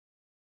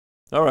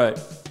All right,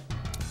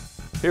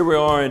 here we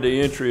are in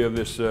the entry of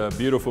this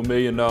beautiful $1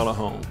 million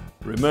home.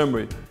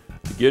 Remember,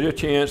 to get a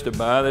chance to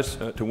buy this,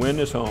 to win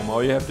this home,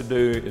 all you have to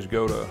do is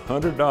go to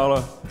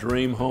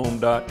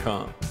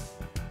 $100dreamhome.com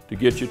to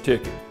get your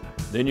ticket.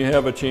 Then you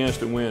have a chance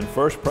to win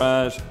first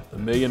prize, a $1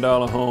 million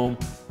home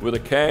with a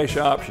cash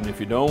option. If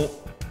you don't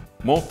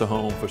want the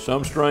home for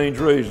some strange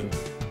reason,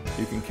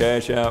 you can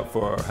cash out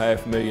for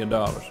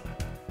 $500,000.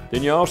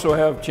 Then you also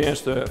have a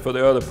chance for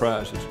the other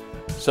prizes.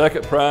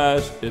 Second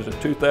prize is a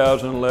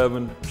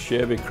 2011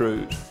 Chevy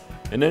Cruze.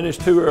 And then there's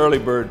 2 early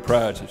bird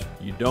prizes.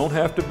 You don't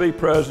have to be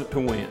present to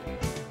win.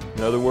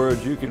 In other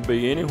words, you can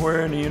be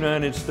anywhere in the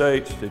United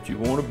States that you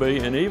want to be,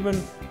 and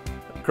even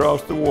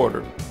across the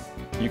water,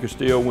 you can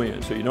still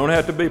win. So you don't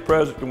have to be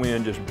present to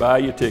win, just buy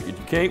your ticket.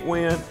 You can't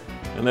win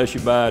unless you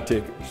buy a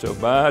ticket. So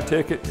buy a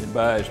ticket and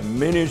buy as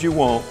many as you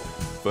want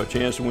for a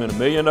chance to win a $1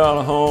 million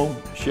home,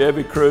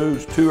 Chevy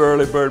Cruze, 2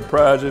 early bird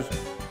prizes.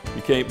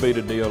 You can't beat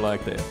a deal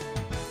like that.